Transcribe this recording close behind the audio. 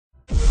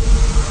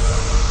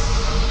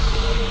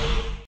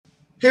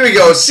Here we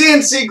go.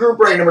 CNC group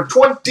break number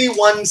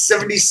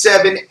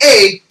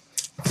 2177A.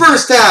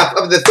 First half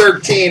of the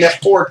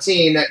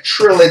 13-14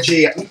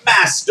 Trilogy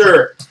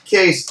Master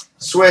Case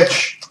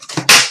Switch.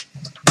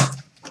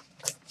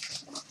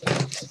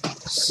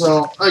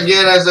 So,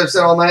 again, as I've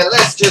said all night,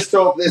 let's just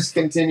hope this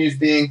continues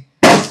being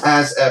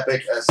as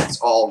epic as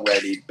it's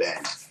already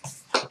been.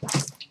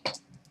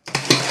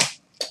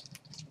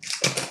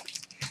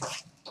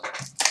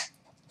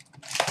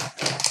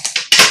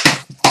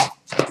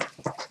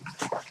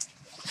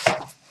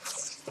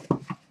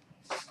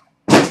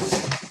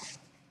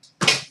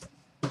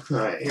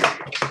 Alright, here we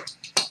go.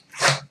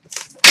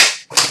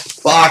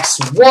 Box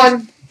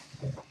 1.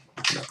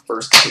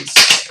 First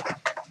case.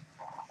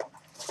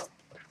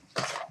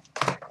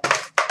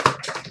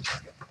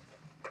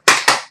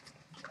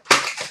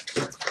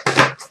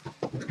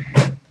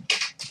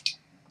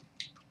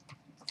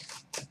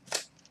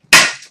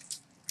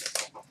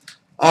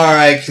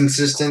 Alright,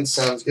 consistent.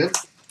 Sounds good.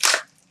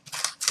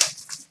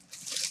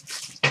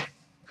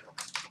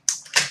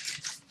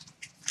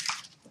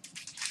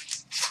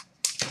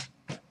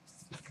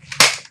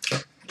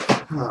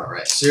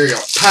 Alright, so here we go.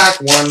 Pack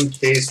 1,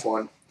 case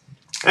 1.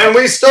 And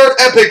we start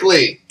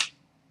epically.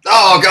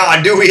 Oh,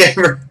 God, do we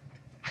ever.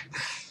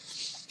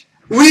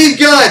 We've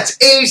got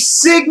a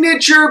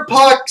Signature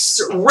Pucks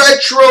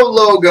retro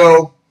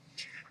logo,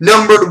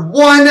 numbered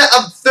 1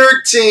 of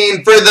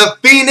 13 for the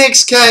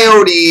Phoenix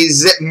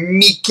Coyotes,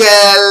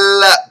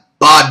 Mikkel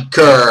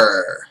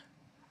Bodker.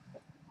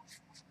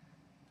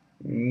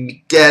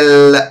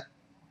 Mikkel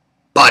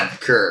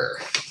Bodker.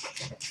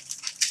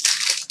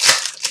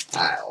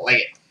 I like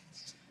it.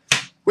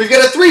 We've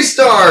got a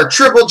 3-star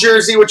triple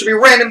jersey, which will be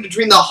random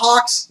between the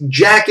Hawks,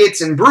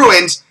 Jackets, and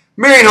Bruins.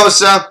 Marian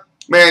Hossa,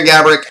 Marian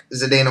Gaborik,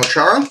 Zdeno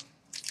Chara.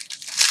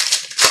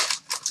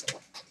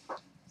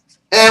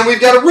 And we've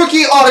got a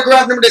rookie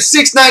autograph number to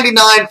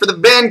 699 for the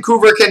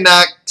Vancouver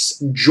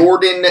Canucks,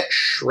 Jordan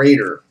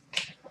Schrader.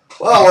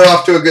 Well, we're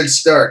off to a good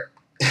start.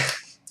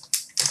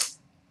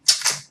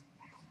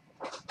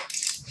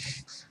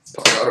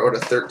 Auto to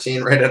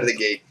 13 right out of the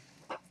gate.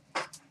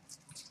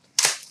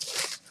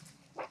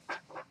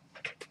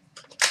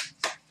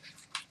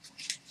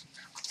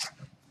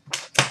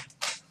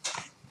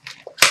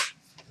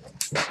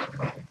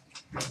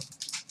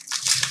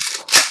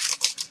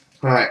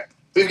 Alright,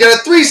 we've got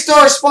a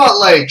 3-star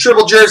spotlight,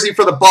 triple jersey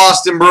for the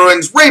Boston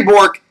Bruins, Ray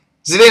Bourque,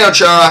 Zdeno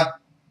Chara,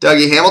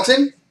 Dougie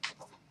Hamilton.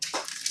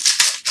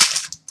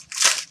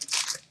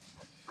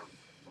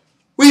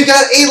 We've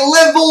got a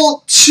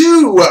level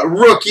 2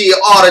 rookie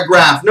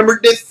autograph,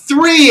 numbered to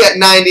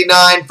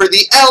 399 for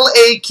the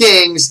LA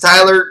Kings,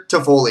 Tyler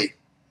Toffoli.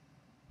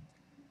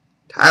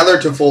 Tyler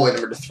Toffoli,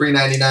 numbered to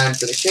 399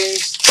 for the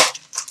Kings.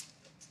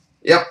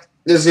 Yep,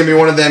 this is going to be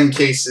one of them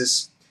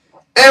cases.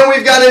 And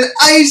we've got an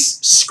Ice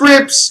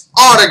Scripts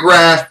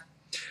autograph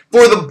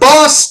for the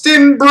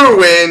Boston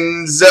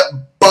Bruins,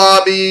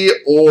 Bobby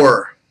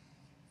Orr.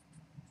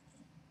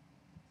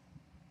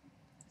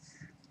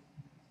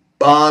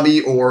 Bobby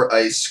Orr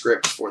Ice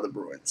Scripts for the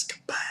Bruins.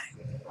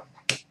 Bang.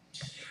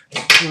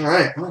 All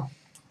right.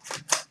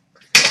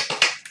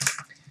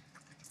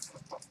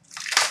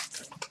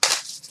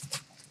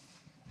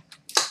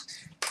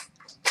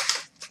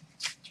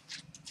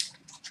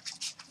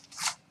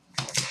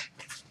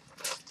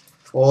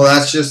 Well,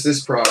 that's just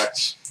this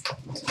product.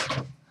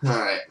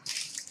 Alright.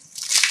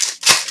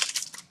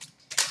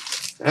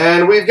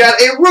 And we've got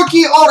a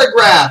rookie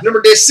autograph,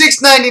 number to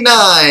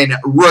 699,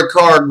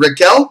 Rickard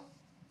Rakell.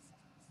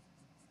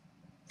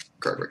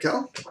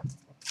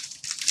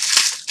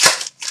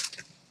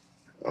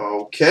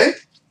 Okay.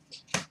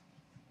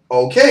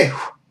 Okay.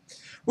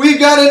 We've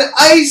got an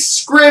Ice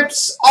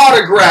Scripts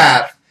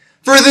autograph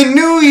for the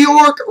New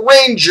York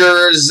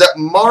Rangers,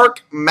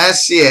 Mark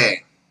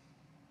Messier.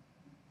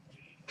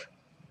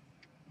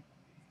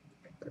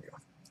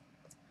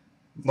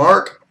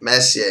 Mark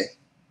Messier.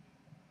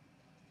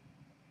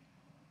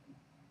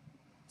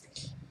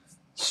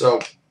 So,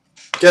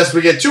 guess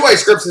we get 2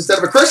 Ice Scripts instead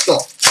of a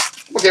crystal.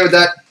 I'm okay with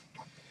that.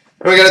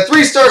 And we got a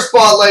 3-star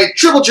spotlight,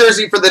 triple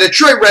jersey for the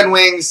Detroit Red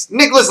Wings,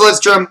 Nicholas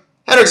Lidstrom,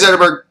 Henrik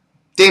Zetterberg,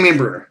 Damien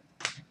Brunner.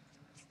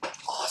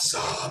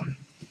 Awesome.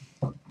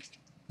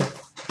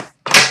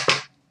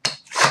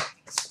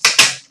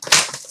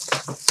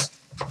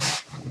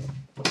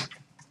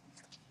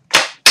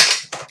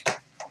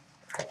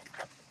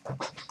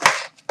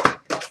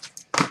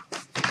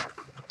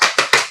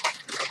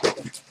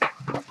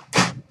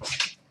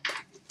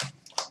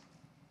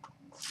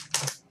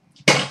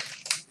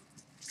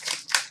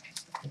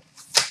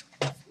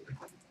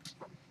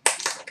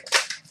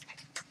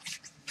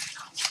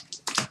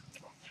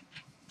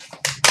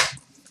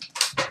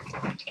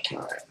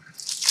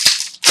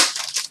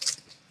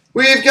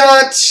 We've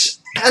got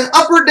an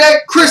Upper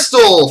Deck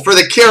Crystal for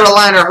the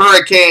Carolina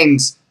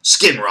Hurricanes,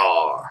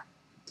 Skinner.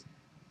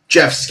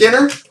 Jeff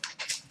Skinner.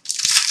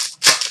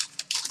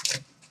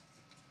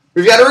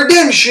 We've got a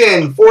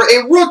redemption for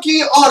a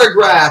rookie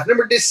autograph,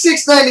 number to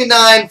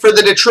 699 for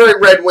the Detroit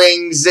Red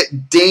Wings,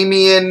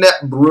 Damien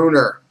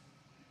Brunner.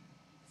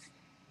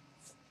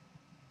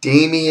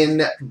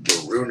 Damian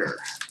Bruner.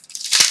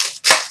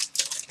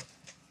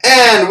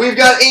 And we've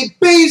got a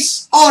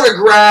base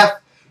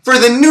autograph for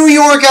the New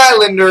York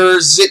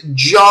Islanders,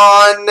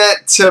 John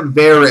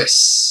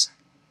Tavares.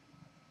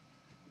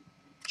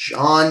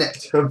 John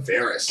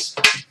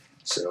Tavares.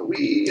 So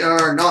we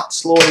are not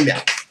slowing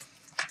down.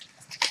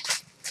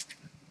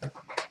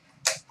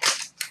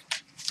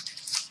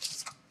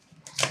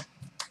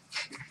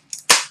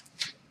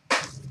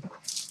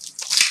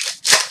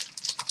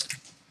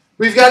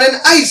 We've got an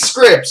ice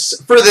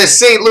scripts for the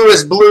St.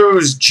 Louis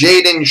Blues,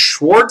 Jaden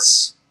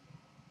Schwartz.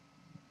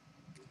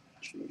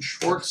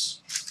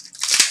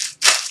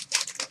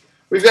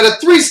 We've got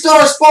a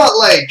 3-star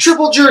spotlight,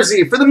 triple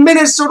jersey for the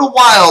Minnesota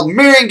Wild,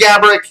 Marian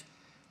Gaborik,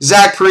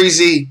 Zach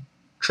Parise,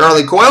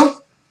 Charlie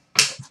Coyle.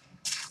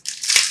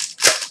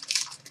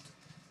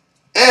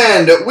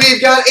 And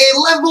we've got a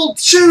level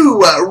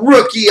 2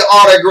 rookie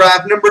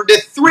autograph, numbered to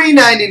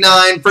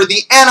 399 for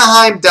the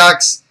Anaheim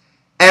Ducks,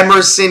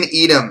 Emerson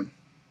Edom.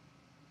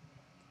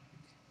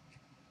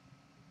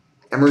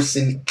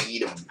 Emerson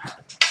Edom.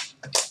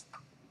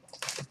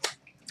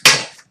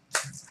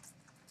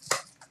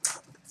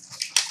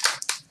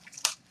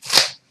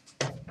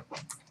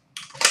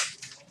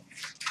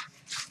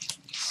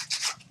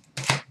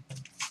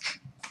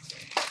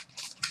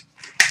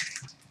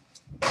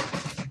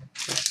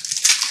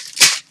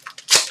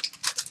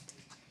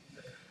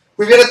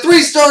 We've got a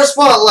 3-star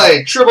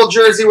spotlight, triple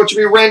jersey, which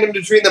will be random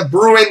between the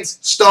Bruins,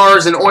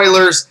 Stars, and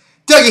Oilers.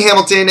 Dougie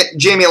Hamilton,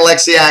 Jamie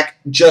Alexiak,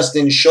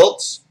 Justin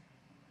Schultz.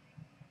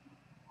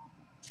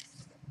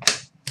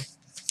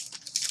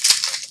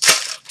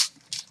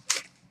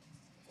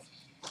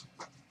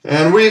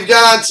 And we've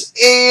got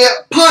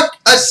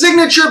a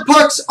signature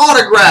pucks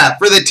autograph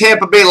for the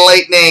Tampa Bay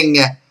Lightning,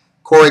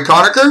 Corey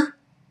Conacher.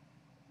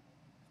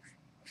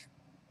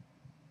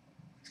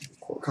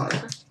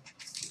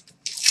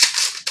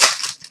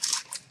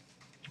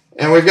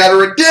 And we've got a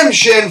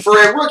redemption for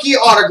a rookie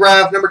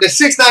autograph, number to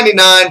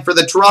 699 for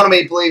the Toronto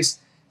Maple Leafs,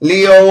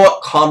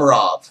 Leo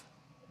Komarov.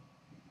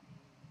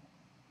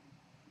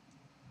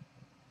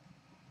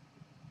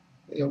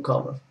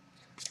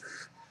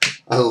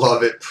 I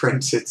love it.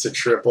 Prince, it's a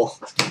triple.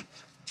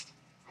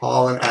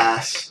 Hauling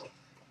ass.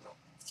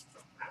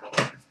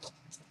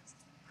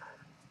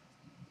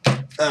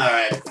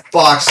 Alright,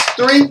 box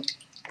 3.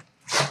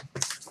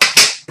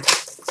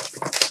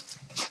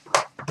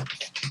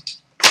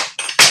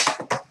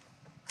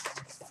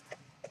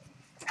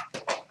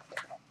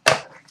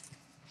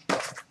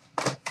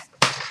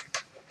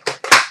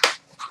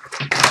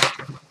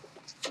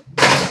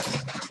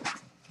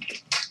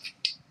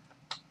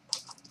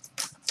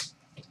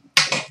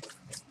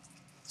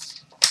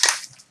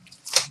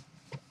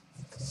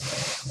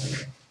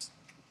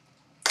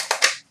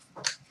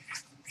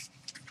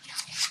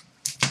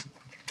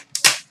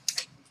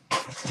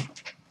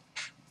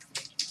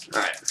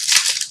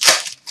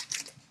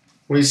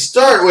 We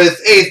start with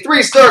a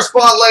 3-star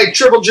spotlight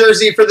triple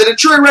jersey for the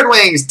Detroit Red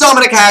Wings,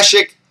 Dominic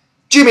Hasek,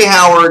 Jimmy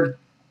Howard,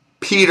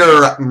 Peter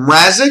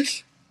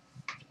Mrazek.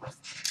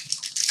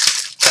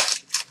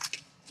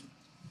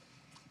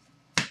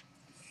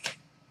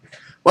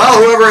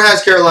 Well, whoever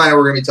has Carolina,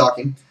 we're going to be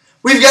talking.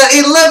 We've got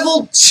a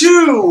level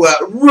 2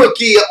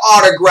 rookie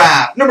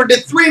autograph, number to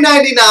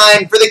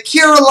 399 for the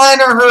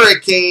Carolina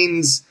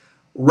Hurricanes,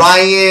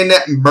 Ryan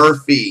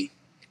Murphy.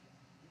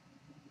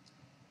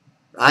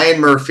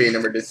 Ryan Murphy,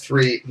 number to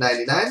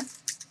 399.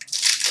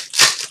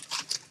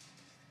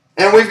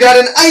 And we've got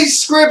an Ice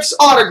Scripts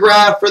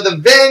autograph for the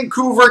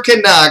Vancouver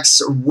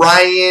Canucks,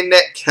 Ryan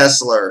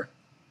Kessler.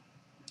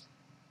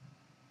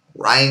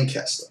 Ryan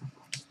Kessler.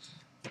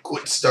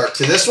 Good start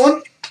to this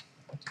one.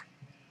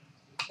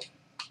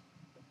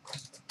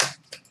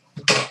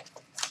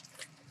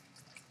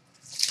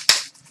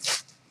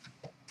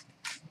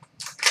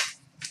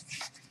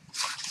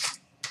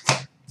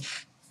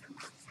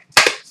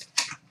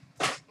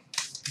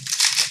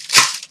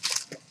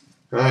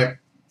 All right.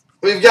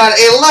 We've got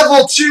a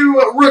level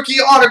 2 rookie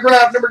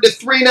autograph, number to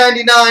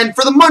 399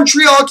 for the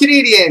Montreal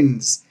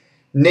Canadiens,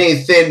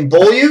 Nathan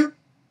Beaulieu.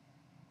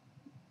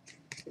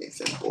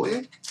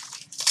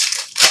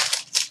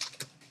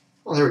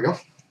 Oh, there we go.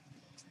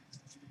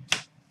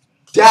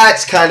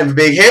 That's kind of a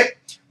big hit.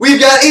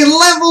 We've got a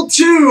level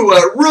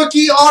 2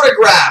 rookie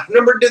autograph,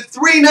 number to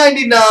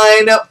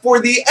 399 for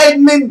the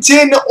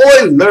Edmonton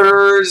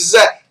Oilers,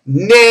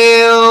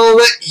 Nail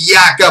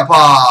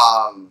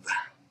Yakupov.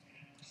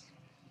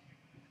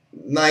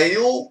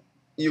 Nail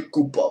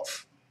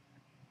Yakupov.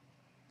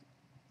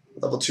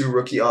 Level 2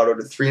 rookie auto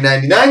to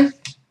 399.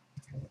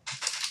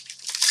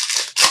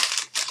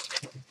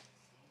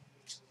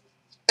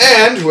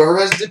 And whoever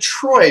has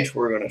Detroit,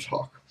 we're going to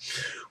talk.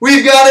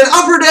 We've got an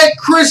Upper Deck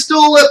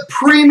Crystal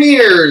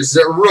Premiers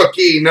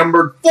rookie,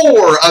 number 4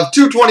 of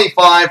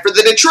 225 for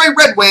the Detroit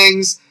Red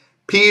Wings,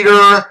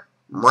 Peter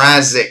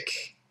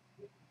Mrazek.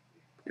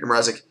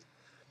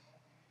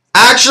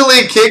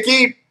 Actually,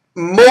 Kiki,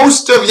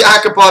 most of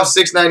Yakupov's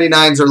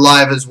 699s are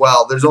live as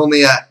well. There's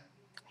only a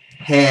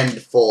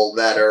handful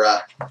that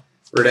are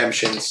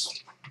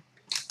redemptions.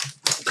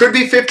 Could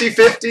be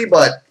 50-50,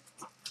 but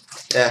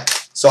yeah.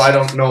 So I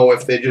don't know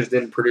if they just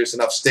didn't produce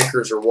enough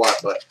stickers or what,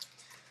 but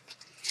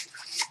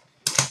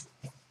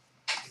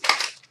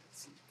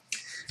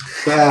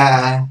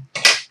why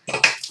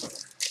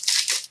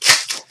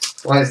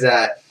is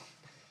that?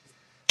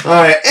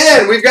 Alright,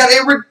 and we've got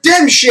a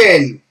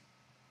redemption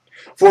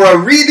for a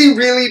really,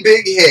 really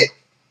big hit.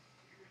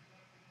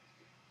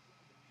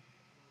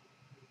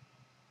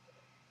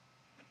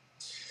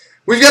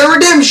 We've got a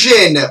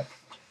redemption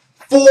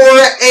for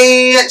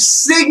a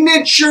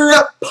signature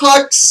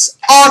Pucks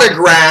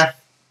autograph.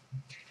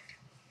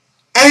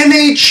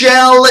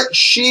 NHL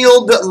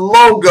Shield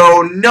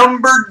logo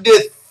numbered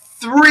to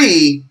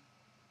 3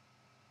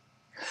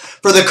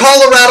 for the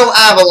Colorado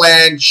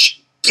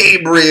Avalanche,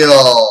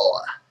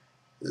 Gabriel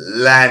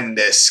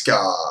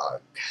Landeskog.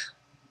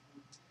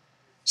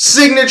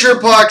 Signature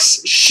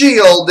Pucks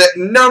Shield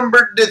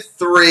numbered to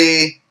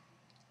 3,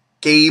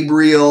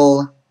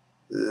 Gabriel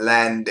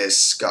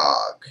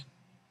Landeskog.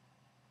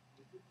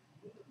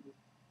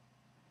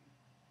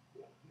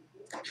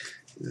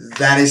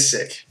 That is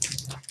sick.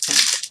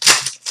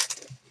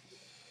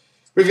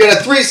 We've got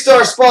a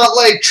 3-star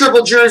spotlight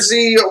triple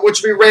jersey,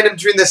 which will be random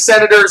between the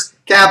Senators,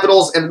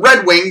 Capitals, and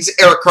Red Wings.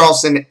 Erik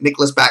Karlsson,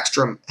 Nicholas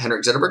Backstrom,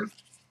 Henrik Zetterberg.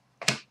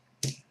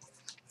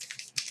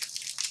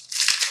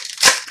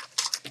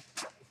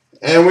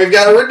 And we've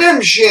got a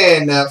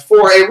redemption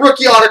for a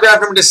rookie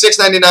autograph number to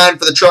 699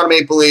 for the Toronto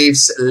Maple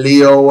Leafs,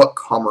 Leo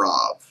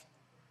Komarov.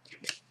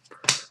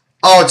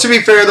 Oh, to be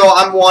fair though,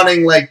 I'm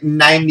wanting like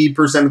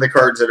 90% of the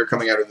cards that are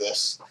coming out of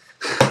this.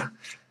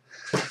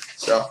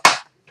 So.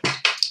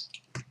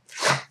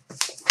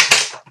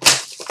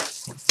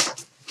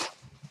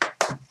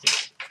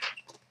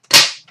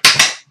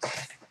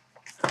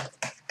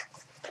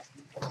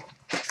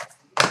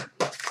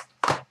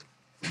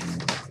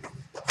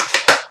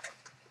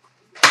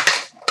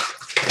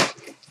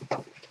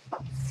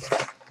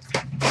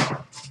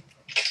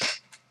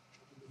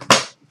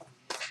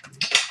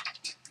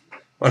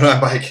 Why don't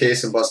I buy a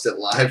case and bust it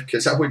live?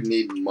 Because I would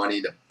need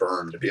money to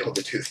burn to be able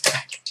to do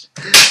that.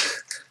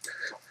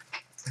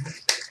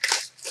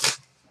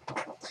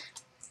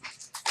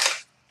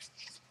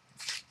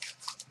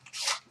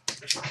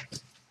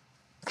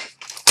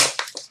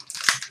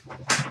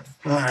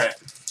 Alright.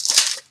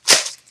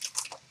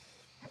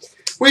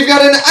 We've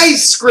got an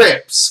Ice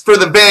Scripts for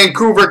the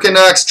Vancouver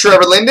Canucks,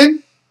 Trevor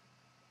Linden.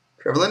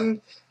 Trevor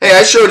Linden? Hey,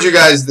 I showed you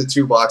guys the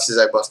 2 boxes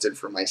I busted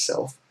for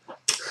myself.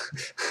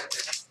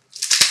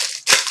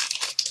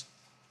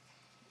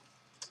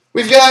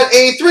 We've got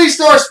a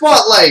 3-star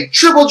spotlight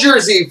triple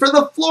jersey for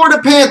the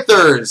Florida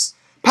Panthers,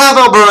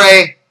 Pavel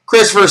Bure,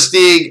 Christopher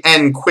Stieg,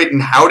 and Quentin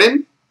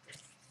Howden.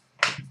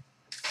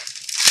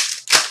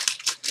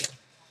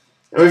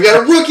 And we've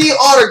got a rookie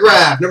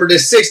autograph, number to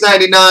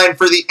 699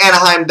 for the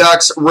Anaheim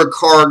Ducks,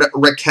 Rickard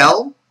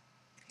Rakell.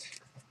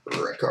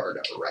 Rickard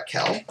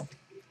Rakell.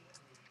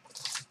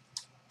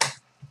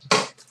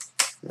 All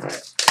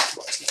right,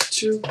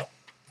 2.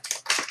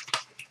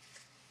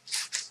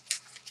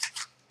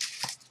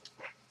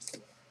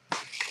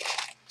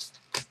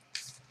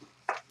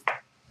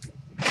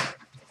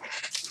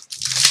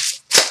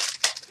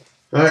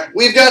 Alright,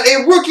 we've got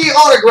a rookie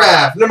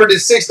autograph, number to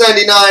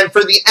 699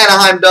 for the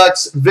Anaheim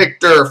Ducks,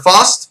 Victor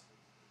Fost.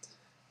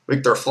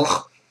 Victor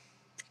Fost.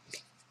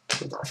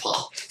 Victor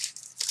Fost.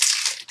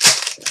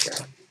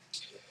 Okay.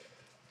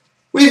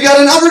 We've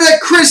got an Upper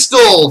Deck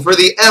Crystal for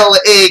the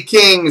LA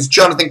Kings,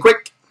 Jonathan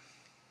Quick.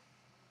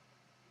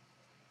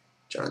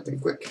 Jonathan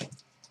Quick.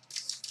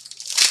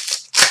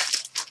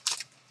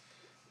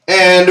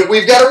 And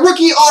we've got a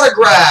rookie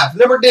autograph,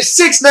 number to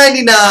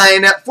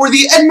 699 for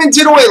the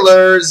Edmonton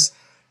Oilers,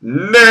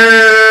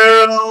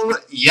 Nail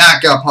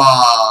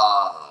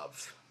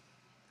Yakupov.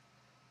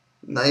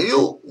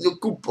 Nail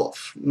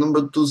Yakupov,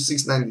 number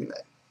 2699.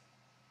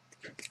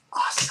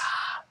 Awesome.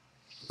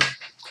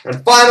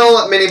 And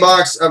final mini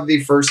box of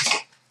the first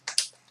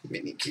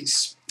mini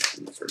case.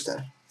 The first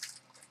time.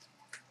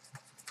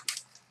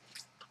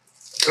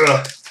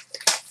 Ugh.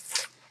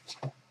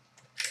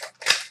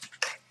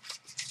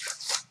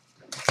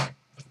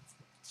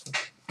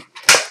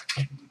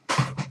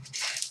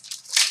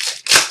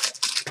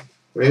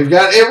 We've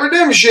got a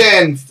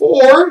redemption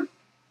for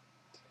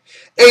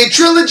a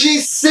Trilogy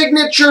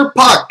signature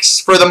pucks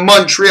for the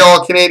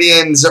Montreal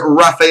Canadiens,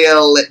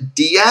 Rafael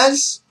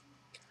Diaz.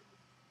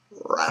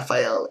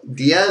 Rafael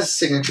Diaz,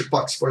 signature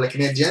pucks for the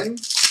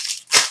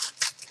Canadiens.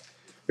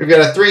 We've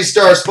got a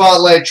 3-star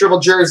spotlight triple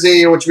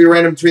jersey, which will be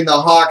random between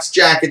the Hawks,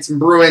 Jackets, and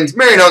Bruins.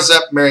 Marian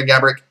Hossa, Marian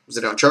Gaborik,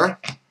 CloutsnChara.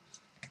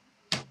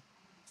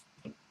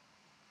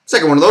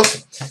 Second one of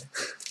those.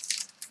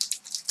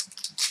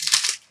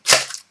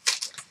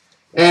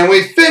 And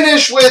we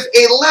finish with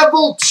a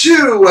level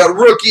 2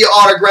 rookie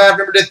autograph,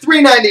 number to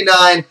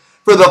 399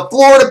 for the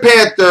Florida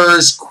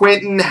Panthers,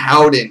 Quentin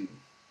Howden.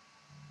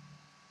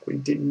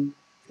 Quentin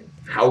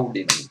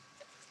Howden.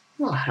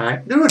 All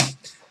right, good.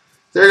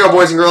 There you go,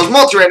 boys and girls.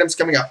 Multi-randoms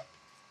coming up.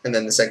 And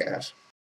then the second half.